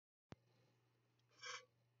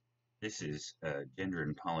This is Gender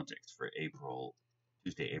and Politics for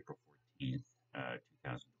Tuesday, April 14th,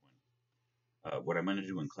 2020. What I'm going to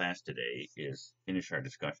do in class today is finish our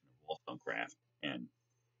discussion of Wollstonecraft, and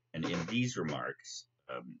in these remarks,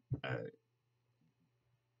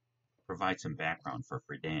 provide some background for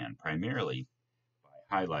Friedan, primarily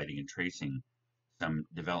by highlighting and tracing some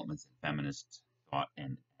developments in feminist thought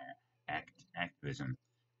and activism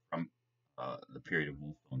from the period of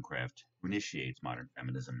Wollstonecraft, who initiates modern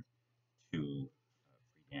feminism, to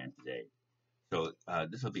Friedan today. So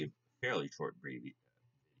this will be a fairly short video,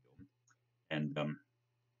 and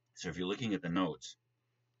so if you're looking at the notes,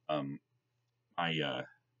 I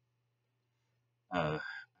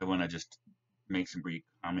want to just make some brief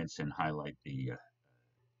comments and highlight the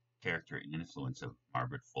character and influence of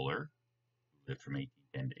Margaret Fuller, who lived from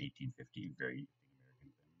 1810 to 1850, very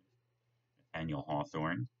interesting American feminist, Nathaniel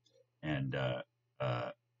Hawthorne, and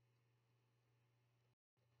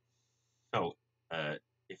so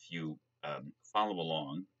if you follow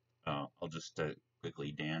along, I'll just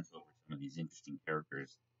quickly dance over some of these interesting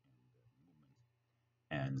characters and movements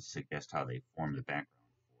and suggest how they form the background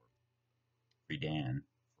for Friedan,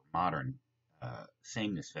 for modern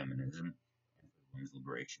sameness feminism, and for women's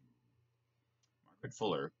liberation. Margaret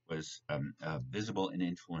Fuller was a visible and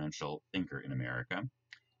influential thinker in America,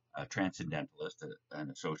 a transcendentalist, an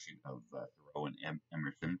associate of Thoreau and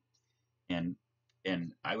Emerson, and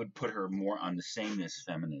I would put her more on the sameness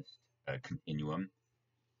feminist continuum.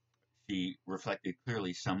 She reflected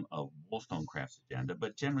clearly some of Wollstonecraft's agenda,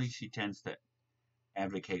 but generally she tends to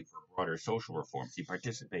advocate for broader social reform. She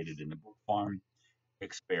participated in the Brook Farm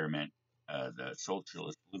experiment, the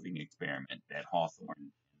socialist living experiment that Hawthorne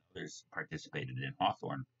and others participated in.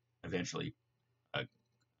 Hawthorne eventually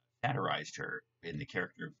satirized her in the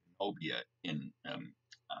character of Zenobia in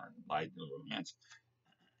Lydian Romance,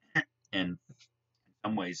 and in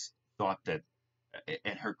some ways thought that,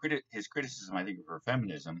 and his criticism, I think, of her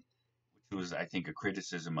feminism, which was, I think, a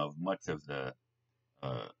criticism of much of the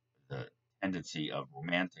tendency of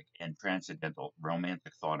romantic and transcendental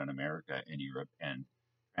romantic thought in America and Europe, and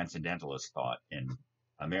transcendentalist thought in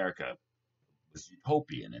America, was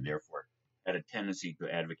utopian and therefore had a tendency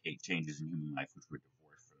to advocate changes in human life which were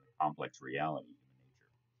divorced from the complex reality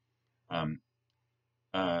of human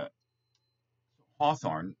nature.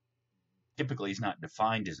 Hawthorne typically is not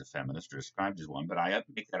defined as a feminist or described as one, but I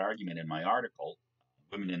make that argument in my article,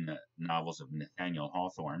 Women in the Novels of Nathaniel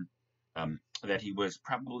Hawthorne, that he was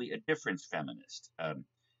probably a difference feminist.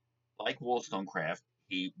 Like Wollstonecraft,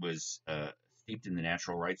 he was steeped in the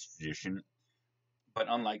natural rights tradition, but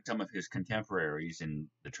unlike some of his contemporaries in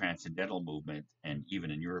the transcendental movement and even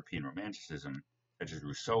in European romanticism, such as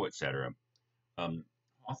Rousseau, etc.,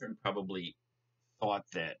 Hawthorne probably thought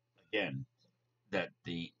that, again, that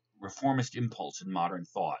the reformist impulse in modern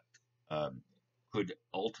thought could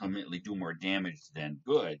ultimately do more damage than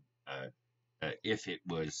good if it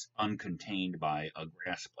was uncontained by a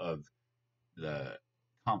grasp of the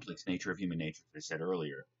complex nature of human nature, as I said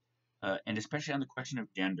earlier, and especially on the question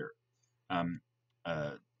of gender. I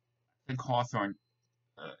think Hawthorne,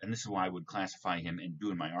 and this is why I would classify him and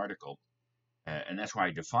do in my article, and that's why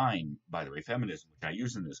I define, by the way, feminism, which I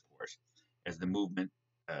use in this course, as the movement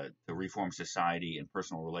to reform society and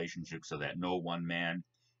personal relationships so that no one man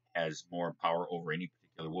has more power over any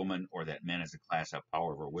particular woman, or that men as a class have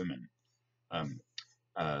power over women.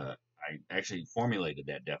 I actually formulated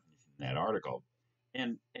that definition in that article,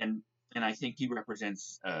 and I think he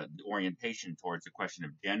represents the orientation towards the question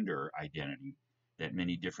of gender identity that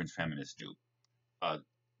many different feminists do.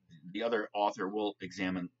 The other author will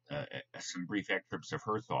examine some brief excerpts of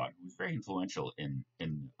her thought, who was very influential in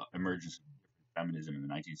emergence of feminism in the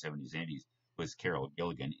 1970s and 80s, was Carol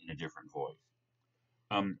Gilligan, in a different voice.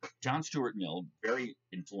 John Stuart Mill, very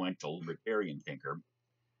influential libertarian thinker,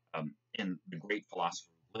 in the great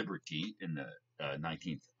philosophy of liberty in the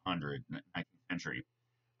 19th century,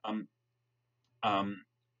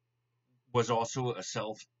 was also a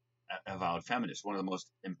self-avowed feminist, one of the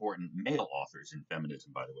most important male authors in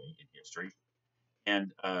feminism, by the way, in history,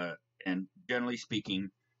 and generally speaking,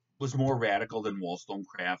 was more radical than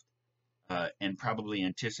Wollstonecraft, and probably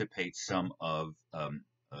anticipates some of the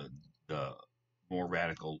more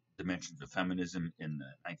radical dimensions of feminism in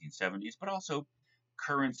the 1970s, but also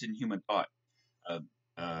currents in human thought.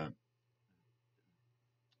 John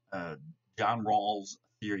Rawls'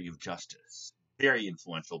 Theory of Justice, very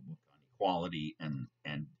influential book on equality and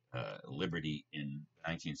liberty in the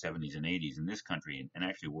 1970s and 80s in this country and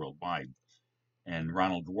actually worldwide. And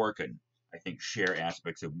Ronald Dworkin, I think, share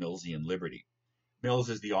aspects of Millsian liberty.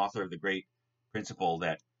 Mills is the author of the great principle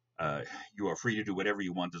that you are free to do whatever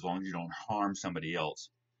you want as long as you don't harm somebody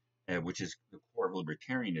else. which is the core of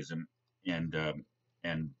libertarianism,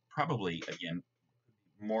 and probably again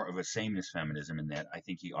more of a sameness feminism in that I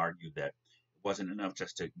think he argued that it wasn't enough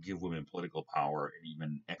just to give women political power and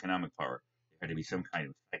even economic power. There had to be some kind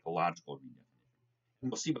of psychological redefinition.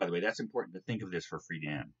 And we'll see, by the way, that's important to think of this for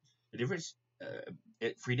Friedan. The difference,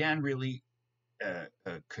 Friedan really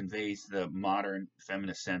conveys the modern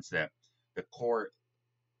feminist sense that the core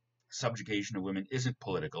subjugation of women isn't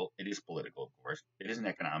political. It is political, of course. It isn't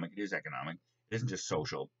economic. It is economic. It isn't just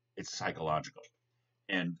social. It's psychological.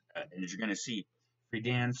 And as you're going to see,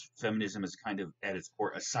 Friedan's feminism is kind of at its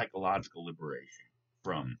core a psychological liberation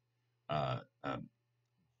from uh, um,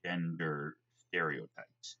 gender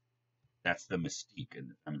stereotypes. That's the mystique and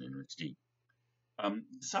the feminine mystique. The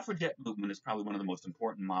suffragette movement is probably one of the most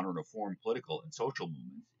important modern reform political and social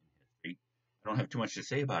movements in history. I don't have too much to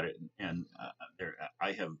say about it, and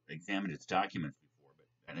I have examined its documents before,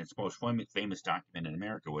 and its most famous document in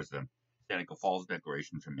America was the Seneca Falls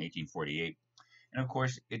Declaration from 1848. And of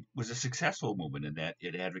course, it was a successful movement in that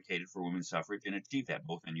it advocated for women's suffrage and achieved that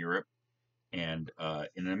both in Europe and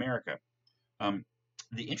in America. Um,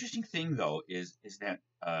 the interesting thing, though, is that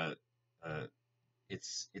uh,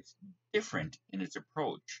 it's different in its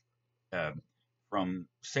approach from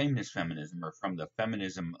sameness feminism or from the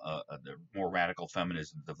feminism, the more radical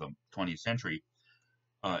feminisms of the 20th century,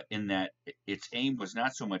 in that its aim was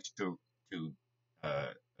not so much to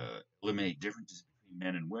eliminate differences between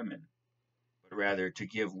men and women, but rather to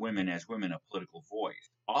give women as women a political voice,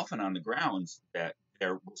 often on the grounds that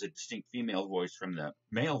there was a distinct female voice from the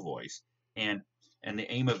male voice, and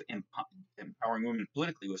the aim of empowering women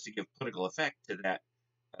politically was to give political effect to that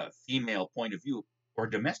female point of view or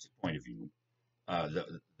domestic point of view, the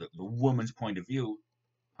woman's point of view,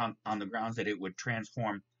 on the grounds that it would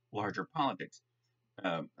transform larger politics,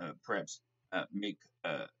 perhaps make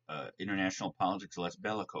international politics less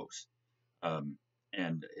bellicose,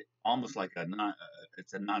 and almost like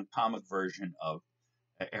it's a non-comic version of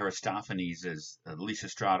Aristophanes'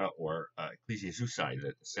 Lysistrata or Ecclesiazusae,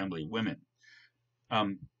 the Assembly of Women.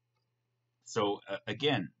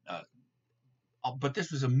 Again, but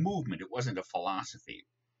this was a movement; it wasn't a philosophy.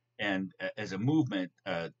 And as a movement,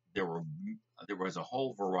 there was a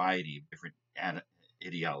whole variety of different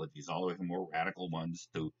ideologies, all the way from more radical ones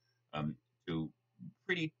to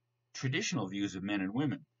pretty traditional views of men and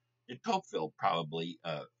women. De Tocqueville probably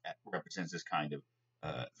represents this kind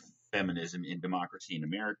of feminism in democracy in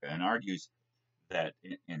America, and argues that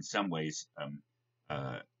in some ways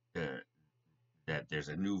that there's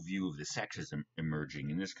a new view of the sexes emerging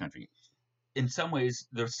in this country. In some ways,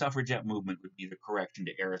 the suffragette movement would be the correction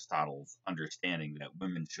to Aristotle's understanding that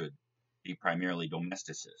women should be primarily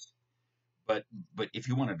domesticists. But if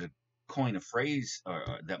you wanted to coin a phrase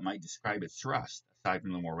that might describe its thrust, aside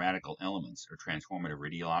from the more radical elements or transformative or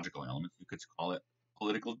ideological elements, you could call it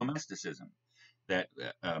political domesticism. That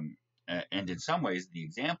and in some ways, the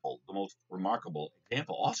most remarkable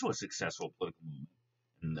example, also a successful political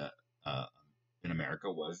movement in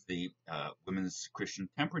America, was the Women's Christian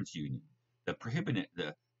Temperance Union, the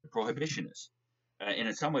prohibitionists. And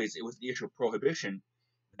in some ways, it was the issue of prohibition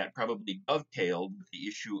that probably dovetailed with the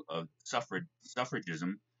issue of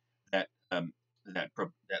suffragism that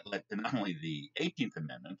led to not only the 18th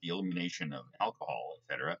Amendment, the elimination of alcohol,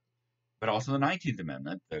 etc., but also the 19th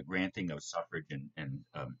Amendment, the granting of suffrage and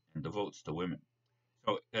the votes to women.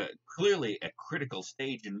 So clearly, a critical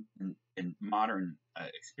stage in modern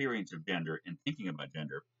experience of gender and thinking about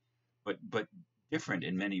gender, but different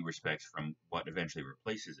in many respects from what eventually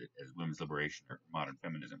replaces it as women's liberation or modern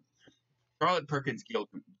feminism. Charlotte Perkins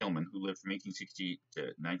Gilman, who lived from 1860 to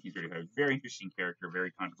 1935, very interesting character,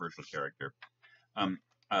 very controversial character.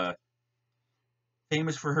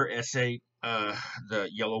 Famous for her essay, The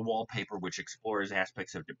Yellow Wallpaper, which explores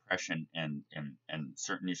aspects of depression and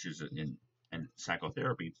certain issues in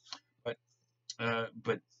psychotherapy, but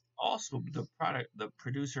also the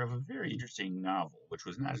producer of a very interesting novel, which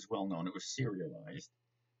was not as well known. It was serialized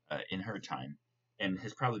in her time, and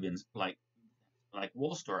has probably been like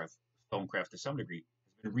Wollstonecraft to some degree,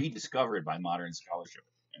 has been rediscovered by modern scholarship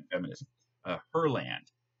and feminism.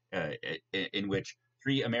 Herland, in which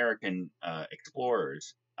three American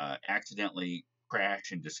explorers accidentally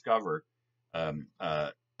crash and discover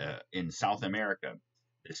in South America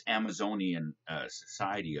this Amazonian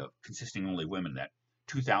society consisting only women that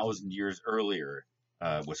 2,000 years earlier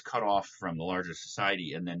was cut off from the larger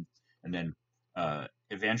society, and then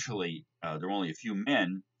eventually there were only a few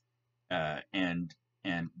men, and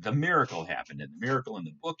the miracle happened. And the miracle in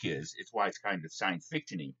the book it's why it's kind of science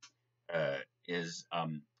fiction-y, is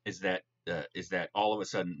that all of a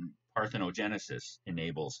sudden parthenogenesis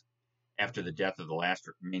enables after the death of the last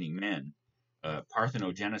remaining men,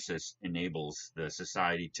 parthenogenesis enables the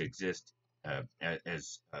society to exist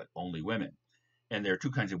as only women. And there are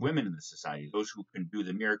two kinds of women in the society: those who can do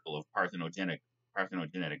the miracle of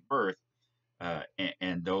parthenogenetic birth,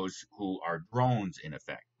 and those who are drones in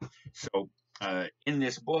effect. So in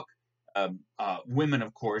this book, women,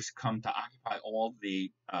 of course, come to occupy all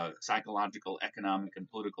the psychological, economic, and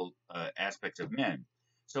political aspects of men.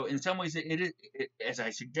 So in some ways, as I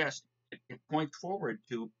suggest, it points forward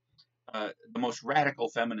to the most radical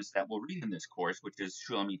feminist that we'll read in this course, which is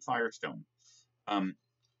Shulamit Firestone. Um,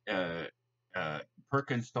 uh,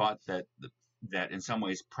 Perkins thought that in some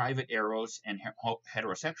ways private eros and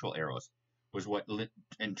heterosexual eros was what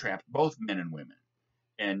entrapped both men and women,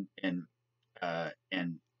 and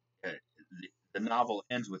the novel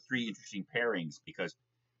ends with three interesting pairings, because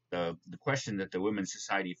the question that the women's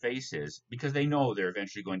society faces, because they know they're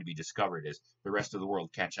eventually going to be discovered as the rest of the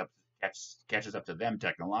world catches up to them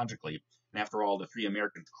technologically. And after all, the three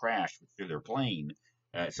Americans crashed through their plane,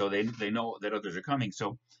 so they know that others are coming.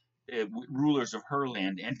 So rulers of her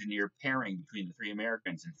land engineer pairing between the three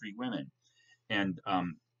Americans and three women. And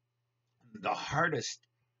the hardest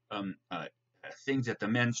things that the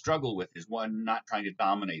men struggle with is, one, not trying to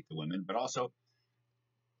dominate the women, but also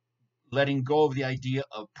letting go of the idea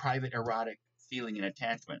of private erotic feeling and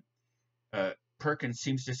attachment. Perkins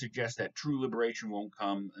seems to suggest that true liberation won't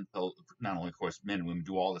come until, not only, of course, men and women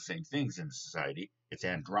do all the same things in society. It's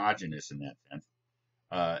androgynous in that sense.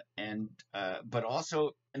 But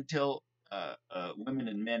also until women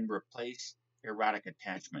and men replace erotic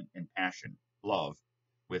attachment and passion, love,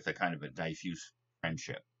 with a kind of a diffuse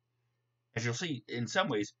friendship. As you'll see, in some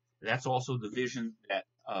ways, that's also the vision that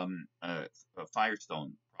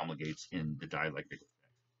Firestone promulgates in the Dialectic of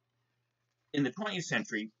Sex. In the 20th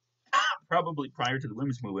century, probably prior to the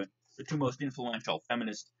women's movement, the two most influential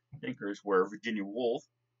feminist thinkers were Virginia Woolf,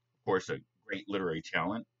 of course, a great literary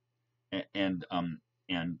talent, and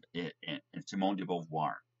Simone de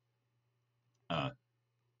Beauvoir.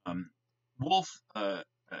 Woolf,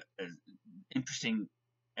 interesting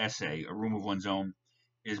essay, A Room of One's Own,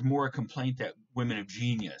 is more a complaint that women of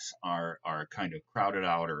genius are kind of crowded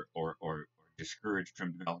out or discouraged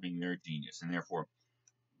from developing their genius, and therefore,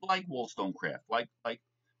 like Wollstonecraft, like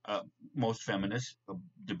most feminists,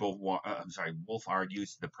 Woolf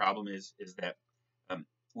argues the problem is that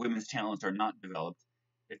women's talents are not developed,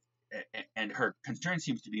 and her concern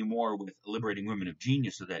seems to be more with liberating women of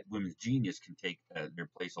genius so that women's genius can take their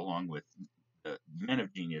place along with the men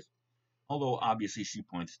of genius. Although obviously she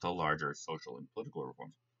points to larger social and political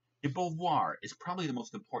reforms. De Beauvoir is probably the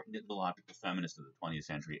most important ideological feminist of the 20th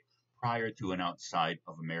century, prior to and outside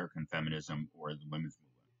of American feminism or the women's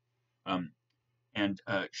movement.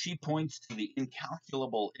 She points to the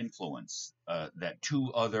incalculable influence that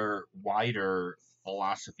two other wider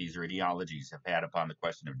philosophies or ideologies have had upon the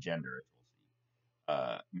question of gender,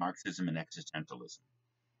 Marxism and existentialism.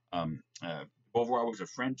 Beauvoir was a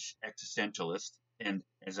French existentialist, and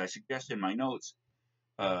as I suggest in my notes,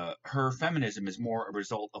 her feminism is more a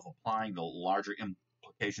result of applying the larger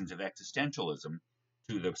implications of existentialism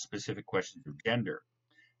to the specific questions of gender.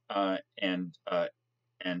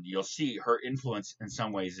 And you'll see her influence in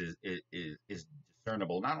some ways is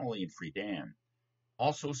discernible not only in Friedan,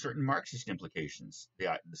 also certain Marxist implications,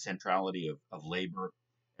 the centrality of labor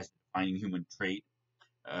as a defining human trait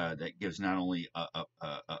that gives not only a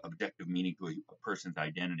objective meaning to a person's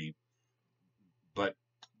identity, but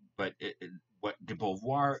what de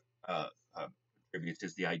Beauvoir contributes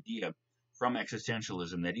is the idea from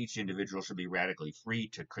existentialism that each individual should be radically free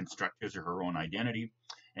to construct his or her own identity,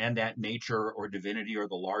 and that nature or divinity or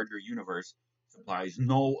the larger universe supplies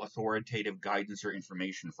no authoritative guidance or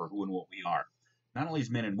information for who and what we are, not only as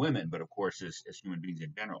men and women, but of course as human beings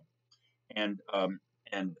in general. And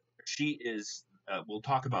she is, we'll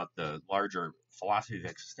talk about the larger philosophy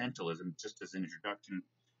of existentialism just as an introduction,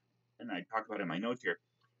 and I talk about it in my notes here.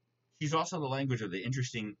 She's also the language of the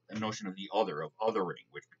interesting notion of the other, of othering,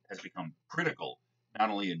 which has become critical, not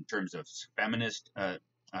only in terms of feminist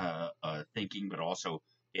thinking, but also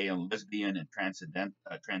gay and lesbian and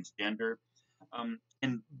transgender.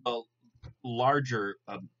 And the larger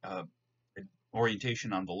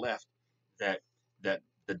orientation on the left, that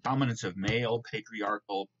the dominance of male,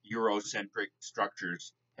 patriarchal, Eurocentric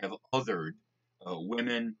structures have othered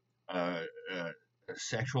women,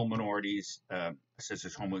 sexual minorities, such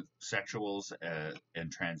as homosexuals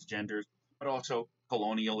and transgenders, but also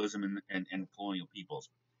colonialism and colonial peoples.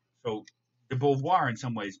 So de Beauvoir, in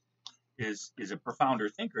some ways, is a profounder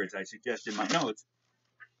thinker, as I suggest in my notes.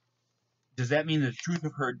 Does that mean the truth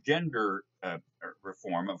of her gender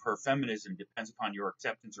reform of her feminism depends upon your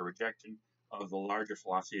acceptance or rejection of the larger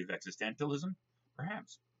philosophy of existentialism,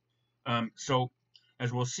 perhaps. So,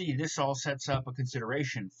 as we'll see, this all sets up a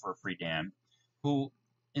consideration for Friedan, who,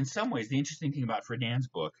 in some ways, the interesting thing about Friedan's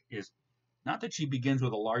book is not that she begins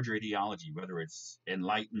with a larger ideology, whether it's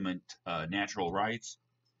Enlightenment, natural rights,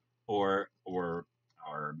 or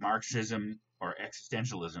Marxism or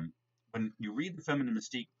existentialism. When you read the Feminine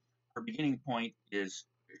Mystique, her beginning point is,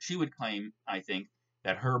 she would claim, I think,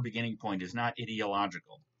 that her beginning point is not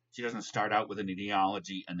ideological. She doesn't start out with an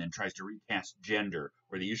ideology and then tries to recast gender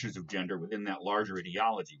or the issues of gender within that larger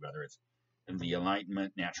ideology, whether it's in the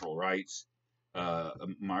Enlightenment, natural rights,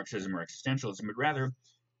 Marxism, or existentialism, but rather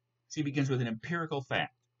she begins with an empirical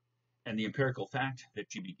fact. And the empirical fact that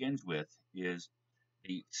she begins with is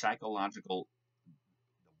the psychological,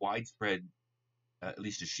 widespread, at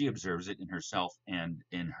least as she observes it in herself and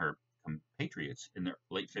in her compatriots in their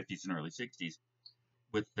late 50s and early 60s,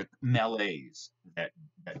 with the malaise that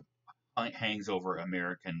hangs over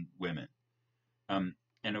American women. And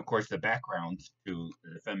of course, the background to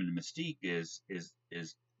the Feminine Mystique is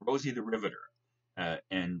Rosie the Riveter,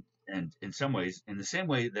 and in some ways, in the same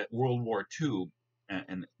way that World War II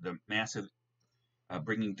and the massive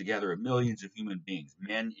bringing together of millions of human beings,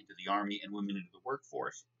 men into the army and women into the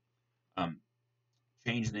workforce,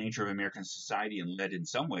 changed the nature of American society and led in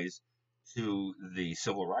some ways to the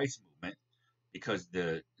civil rights movement, because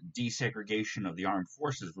the desegregation of the armed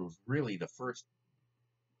forces was really the first,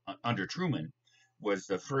 under Truman, was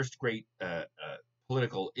the first great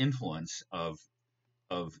political influence of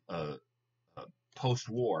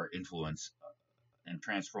post-war influence and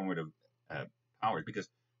transformative powers, because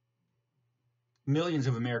millions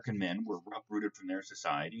of American men were uprooted from their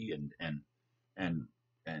society and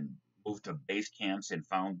moved to base camps and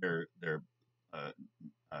found their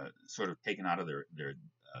sort of taken out of their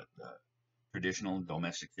traditional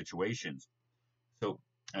domestic situations. So,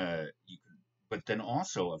 but then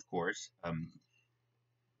also, of course,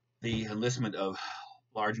 the enlistment of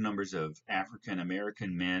large numbers of African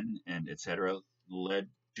American men and etc. led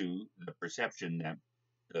to the perception that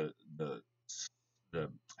the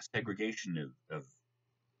segregation of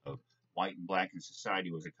white and black in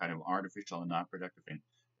society was a kind of artificial and not productive thing.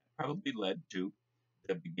 Probably led to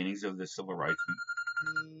the beginnings of the civil rights.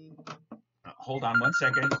 Hold on one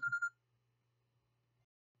second.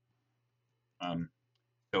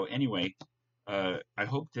 So anyway, I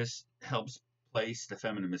hope this helps place the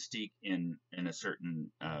Feminine Mystique in a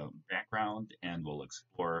certain background, and we'll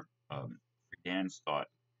explore Friedan's thought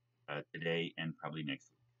today and probably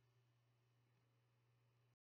next week.